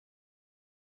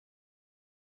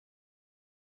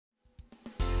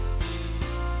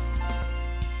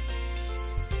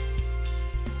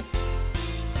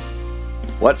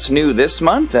What's new this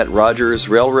month at Rogers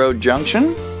Railroad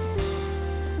Junction?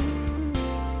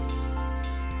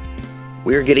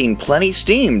 We're getting plenty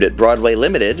steamed at Broadway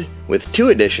Limited with 2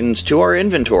 additions to our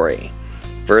inventory.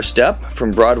 First up, from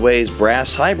Broadway's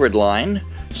Brass Hybrid line,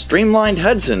 streamlined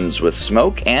Hudsons with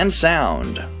smoke and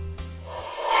sound.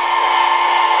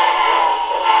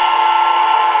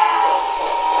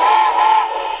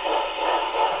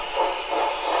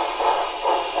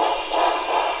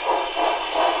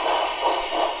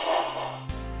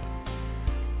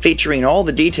 Featuring all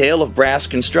the detail of brass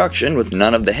construction with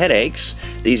none of the headaches,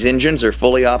 these engines are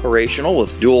fully operational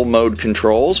with dual mode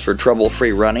controls for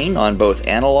trouble-free running on both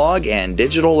analog and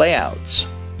digital layouts.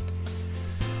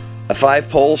 A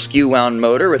 5-pole skew-wound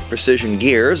motor with precision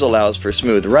gears allows for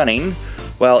smooth running,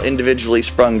 while individually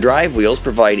sprung drive wheels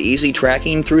provide easy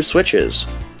tracking through switches.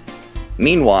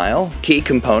 Meanwhile, key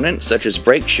components such as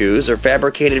brake shoes are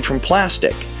fabricated from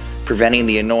plastic, preventing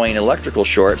the annoying electrical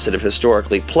shorts that have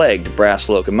historically plagued brass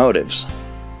locomotives.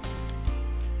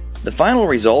 The final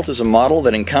result is a model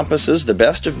that encompasses the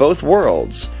best of both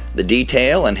worlds, the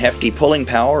detail and hefty pulling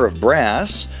power of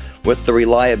brass with the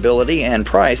reliability and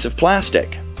price of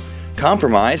plastic.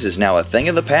 Compromise is now a thing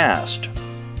of the past.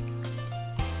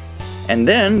 And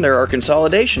then there are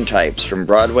consolidation types from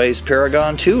Broadway's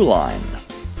Paragon 2 line.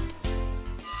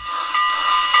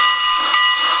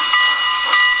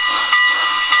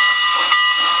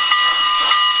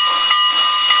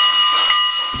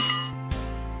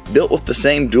 Built with the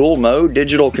same dual-mode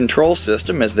digital control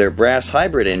system as their brass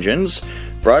hybrid engines,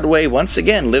 Broadway once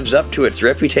again lives up to its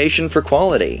reputation for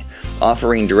quality,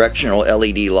 offering directional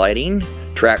LED lighting,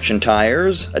 traction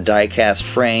tires, a die-cast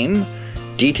frame,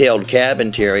 detailed cab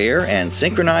interior, and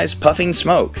synchronized puffing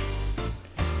smoke.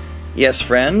 Yes,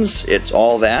 friends, it's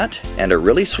all that, and a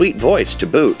really sweet voice to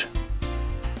boot.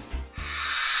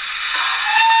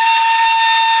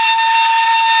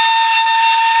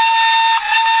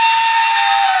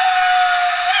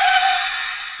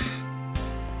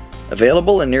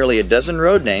 Available in nearly a dozen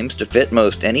road names to fit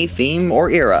most any theme or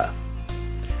era.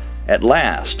 At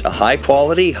last, a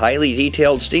high-quality, highly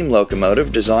detailed steam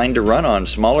locomotive designed to run on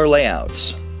smaller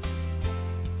layouts.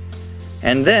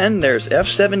 And then there's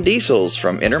F7 diesels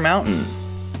from Intermountain.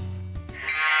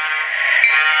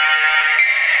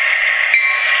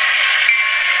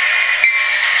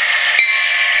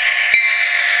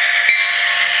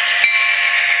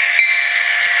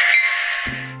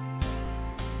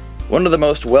 One of the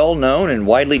most well-known and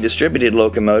widely distributed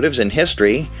locomotives in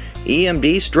history,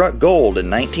 EMD struck gold in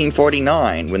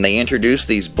 1949 when they introduced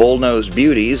these bull-nosed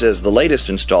beauties as the latest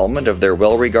installment of their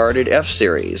well-regarded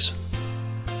F-Series.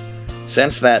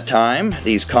 Since that time,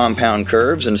 these compound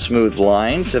curves and smooth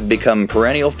lines have become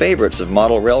perennial favorites of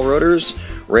model railroaders,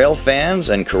 rail fans,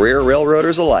 and career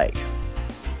railroaders alike.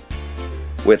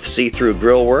 With see-through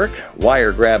grillwork,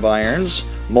 wire grab irons,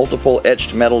 multiple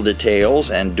etched metal details,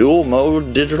 and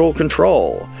dual-mode digital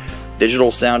control,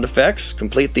 digital sound effects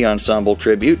complete the ensemble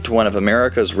tribute to one of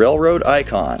America's railroad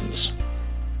icons.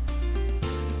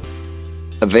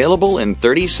 Available in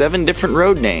 37 different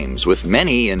road names, with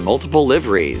many in multiple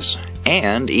liveries,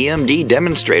 and EMD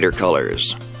demonstrator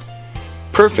colors.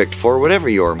 Perfect for whatever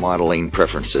your modeling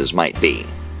preferences might be.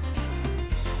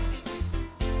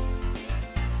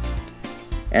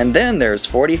 And then there's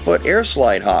 40-foot air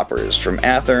slide hoppers from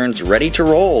Athearn's Ready to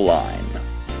Roll line.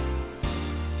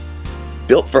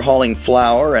 Built for hauling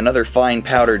flour and other fine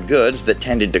powdered goods that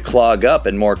tended to clog up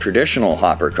in more traditional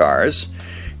hopper cars,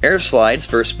 air slides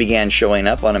first began showing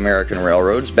up on American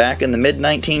railroads back in the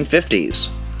mid-1950s.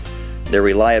 Their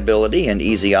reliability and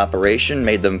easy operation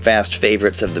made them fast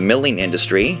favorites of the milling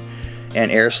industry, and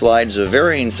air slides of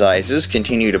varying sizes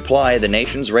continue to ply the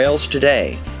nation's rails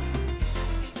today.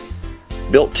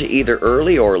 Built to either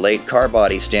early or late car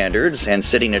body standards and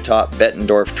sitting atop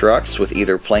Bettendorf trucks with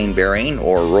either plain bearing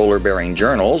or roller bearing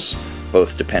journals,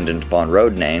 both dependent upon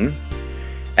road name,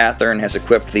 Athearn has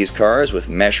equipped these cars with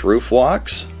mesh roof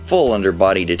walks, full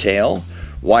underbody detail,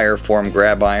 wire form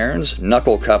grab irons,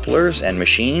 knuckle couplers, and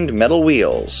machined metal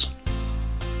wheels.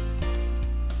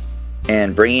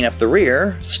 And bringing up the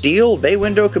rear, steel bay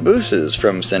window cabooses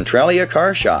from Centralia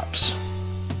Car Shops.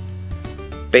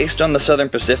 Based on the Southern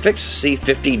Pacific's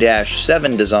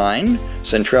C50-7 design,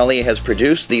 Centralia has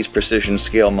produced these precision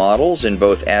scale models in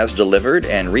both as-delivered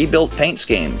and rebuilt paint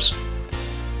schemes.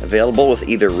 Available with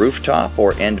either rooftop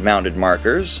or end-mounted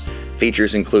markers,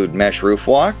 features include mesh roof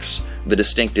walks, the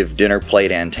distinctive dinner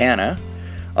plate antenna,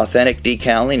 authentic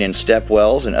decaling in step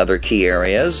wells and other key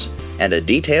areas, and a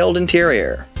detailed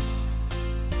interior.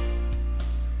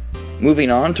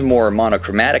 Moving on to more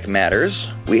monochromatic matters,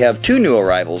 we have 2 new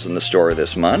arrivals in the store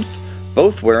this month,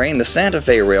 both wearing the Santa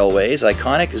Fe Railway's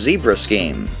iconic zebra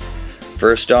scheme.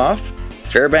 First off,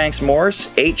 Fairbanks Morse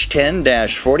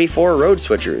H10-44 road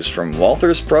switchers from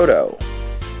Walthers Proto.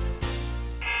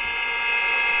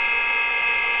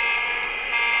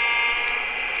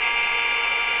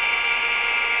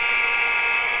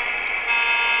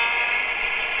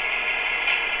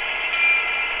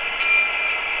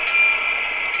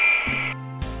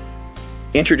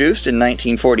 Introduced in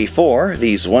 1944,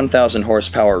 these 1,000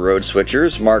 horsepower road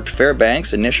switchers marked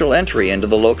Fairbanks' initial entry into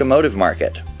the locomotive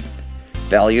market.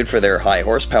 Valued for their high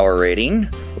horsepower rating,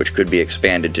 which could be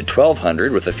expanded to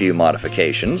 1,200 with a few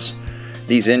modifications,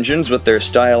 these engines with their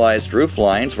stylized roof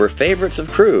lines were favorites of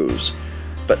crews,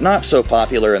 but not so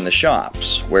popular in the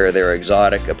shops, where their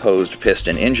exotic opposed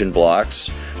piston engine blocks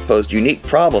posed unique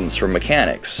problems for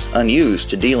mechanics, unused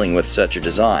to dealing with such a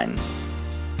design.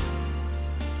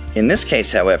 In this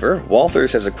case, however,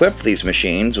 Walthers has equipped these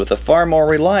machines with a far more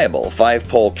reliable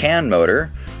 5-pole can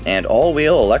motor and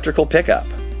all-wheel electrical pickup.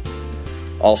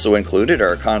 Also included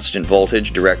are constant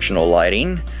voltage directional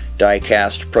lighting,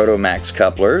 die-cast Protomax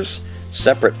couplers,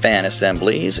 separate fan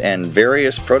assemblies, and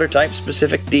various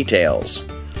prototype-specific details.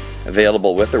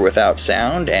 Available with or without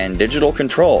sound and digital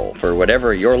control for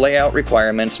whatever your layout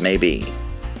requirements may be.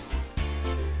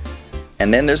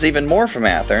 And then there's even more from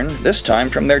Athearn, this time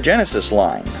from their Genesis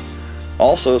line.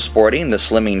 Also sporting the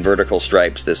slimming vertical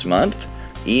stripes this month,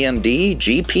 EMD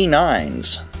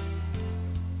GP9s.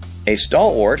 A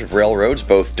stalwart of railroads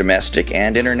both domestic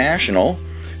and international,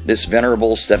 this venerable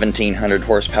 1,700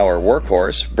 horsepower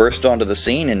workhorse burst onto the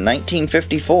scene in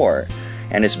 1954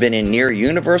 and has been in near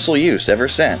universal use ever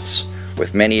since,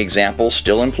 with many examples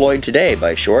still employed today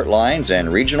by short lines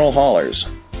and regional haulers.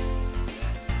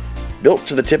 Built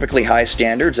to the typically high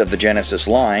standards of the Genesis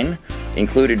line,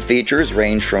 included features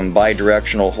range from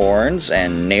bidirectional horns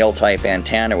and nail-type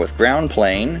antenna with ground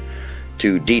plane,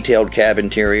 to detailed cab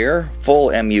interior,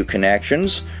 full MU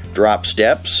connections, drop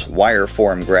steps,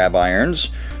 wire-form grab irons,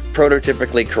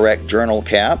 prototypically correct journal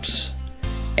caps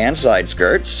and side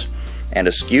skirts, and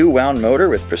a skew-wound motor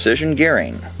with precision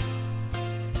gearing.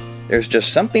 There's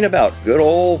just something about good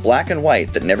old black and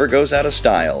white that never goes out of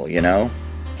style, you know?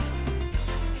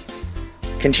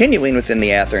 Continuing within the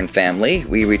Athearn family,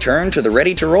 we return to the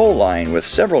ready-to-roll line with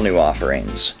several new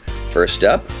offerings. First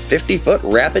up, 50-foot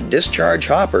rapid discharge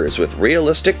hoppers with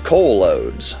realistic coal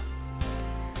loads.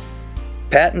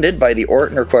 Patented by the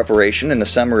Ortner Corporation in the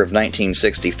summer of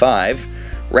 1965,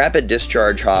 rapid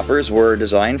discharge hoppers were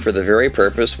designed for the very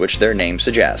purpose which their name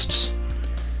suggests.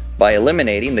 By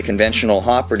eliminating the conventional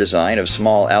hopper design of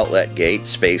small outlet gates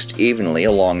spaced evenly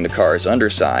along the car's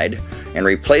underside, and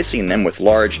replacing them with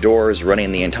large doors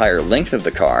running the entire length of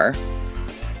the car,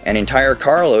 an entire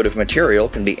carload of material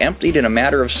can be emptied in a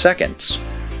matter of seconds,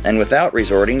 and without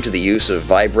resorting to the use of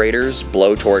vibrators,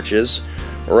 blow torches,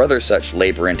 or other such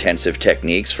labor-intensive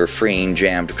techniques for freeing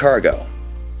jammed cargo.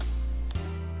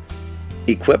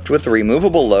 Equipped with a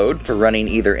removable load for running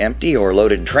either empty or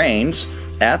loaded trains,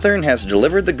 Athearn has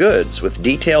delivered the goods with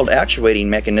detailed actuating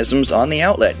mechanisms on the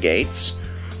outlet gates,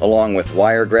 along with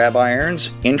wire grab irons,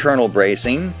 internal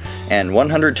bracing, and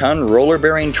 100-ton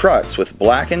roller-bearing trucks with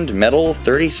blackened metal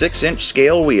 36-inch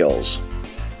scale wheels.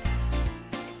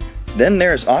 Then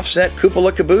there's offset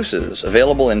cupola cabooses,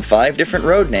 available in 5 different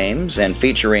road names and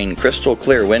featuring crystal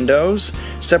clear windows,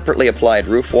 separately applied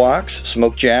roof walks,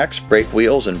 smoke jacks, brake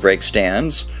wheels and brake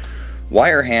stands,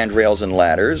 wire handrails and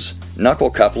ladders, knuckle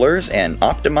couplers, and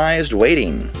optimized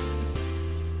weighting.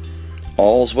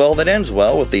 All's well that ends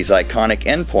well with these iconic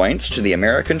endpoints to the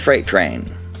American freight train.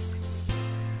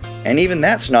 And even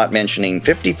that's not mentioning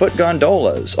 50-foot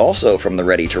gondolas, also from the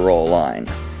ready-to-roll line.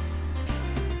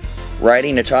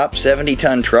 Riding atop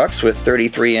 70-ton trucks with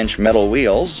 33-inch metal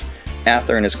wheels,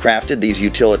 Athearn has crafted these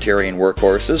utilitarian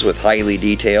workhorses with highly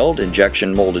detailed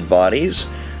injection-molded bodies,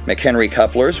 McHenry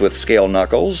couplers with scale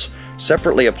knuckles,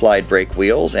 separately applied brake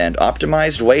wheels, and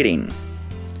optimized weighting.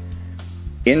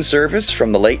 In service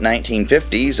from the late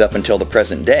 1950s up until the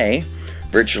present day,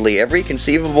 virtually every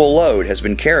conceivable load has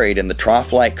been carried in the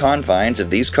trough-like confines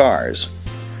of these cars.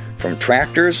 From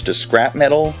tractors to scrap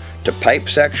metal, to pipe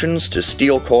sections, to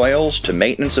steel coils, to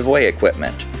maintenance of way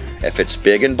equipment. If it's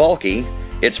big and bulky,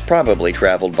 it's probably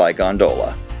traveled by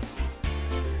gondola.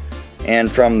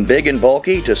 And from big and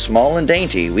bulky to small and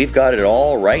dainty, we've got it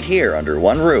all right here under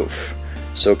one roof.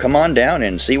 So come on down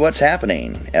and see what's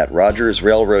happening at Rogers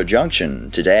Railroad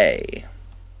Junction today.